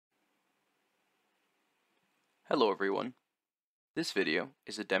Hello everyone. This video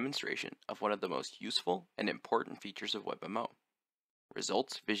is a demonstration of one of the most useful and important features of WebMO,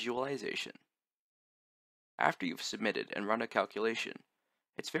 results visualization. After you've submitted and run a calculation,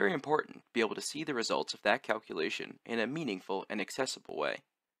 it's very important to be able to see the results of that calculation in a meaningful and accessible way.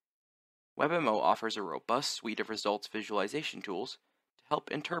 WebMO offers a robust suite of results visualization tools to help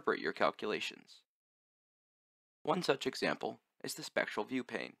interpret your calculations. One such example is the Spectral View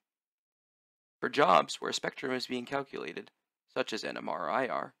pane. For jobs where a spectrum is being calculated, such as NMR or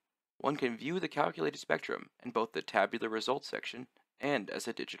IR, one can view the calculated spectrum in both the tabular results section and as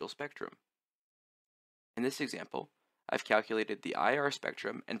a digital spectrum. In this example, I've calculated the IR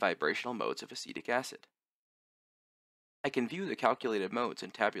spectrum and vibrational modes of acetic acid. I can view the calculated modes in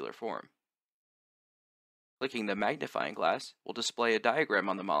tabular form. Clicking the magnifying glass will display a diagram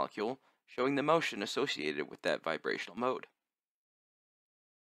on the molecule showing the motion associated with that vibrational mode.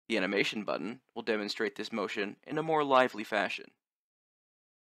 The animation button will demonstrate this motion in a more lively fashion.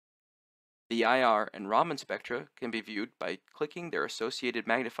 The IR and Raman spectra can be viewed by clicking their associated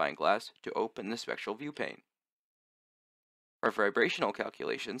magnifying glass to open the spectral view pane. For vibrational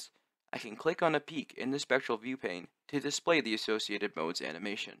calculations, I can click on a peak in the spectral view pane to display the associated mode's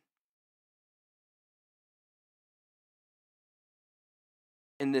animation.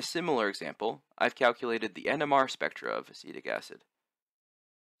 In this similar example, I've calculated the NMR spectra of acetic acid.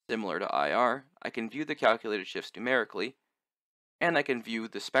 Similar to IR, I can view the calculated shifts numerically, and I can view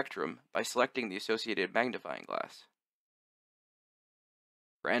the spectrum by selecting the associated magnifying glass.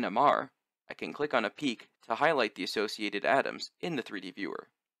 For NMR, I can click on a peak to highlight the associated atoms in the 3D viewer.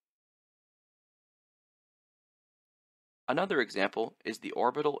 Another example is the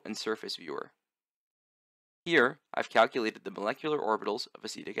Orbital and Surface viewer. Here, I've calculated the molecular orbitals of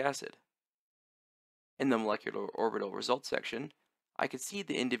acetic acid. In the molecular orbital results section, I can see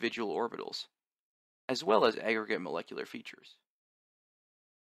the individual orbitals, as well as aggregate molecular features.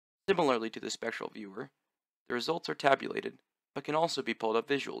 Similarly to the spectral viewer, the results are tabulated, but can also be pulled up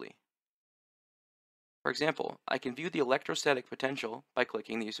visually. For example, I can view the electrostatic potential by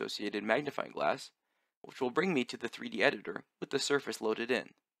clicking the associated magnifying glass, which will bring me to the 3D editor with the surface loaded in.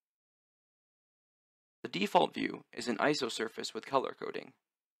 The default view is an isosurface with color coding.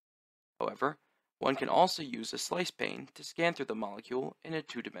 However, one can also use a slice pane to scan through the molecule in a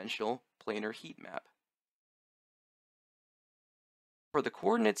two-dimensional planar heat map. For the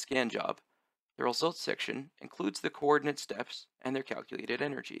coordinate scan job, the results section includes the coordinate steps and their calculated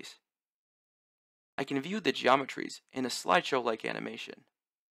energies. I can view the geometries in a slideshow-like animation.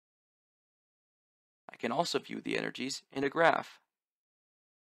 I can also view the energies in a graph.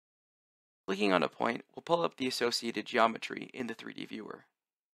 Clicking on a point will pull up the associated geometry in the 3D viewer.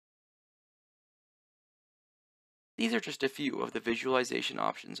 These are just a few of the visualization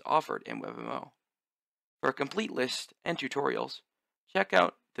options offered in WebMO. For a complete list and tutorials, check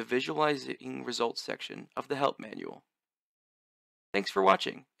out the Visualizing Results section of the Help Manual. Thanks for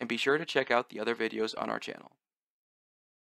watching, and be sure to check out the other videos on our channel.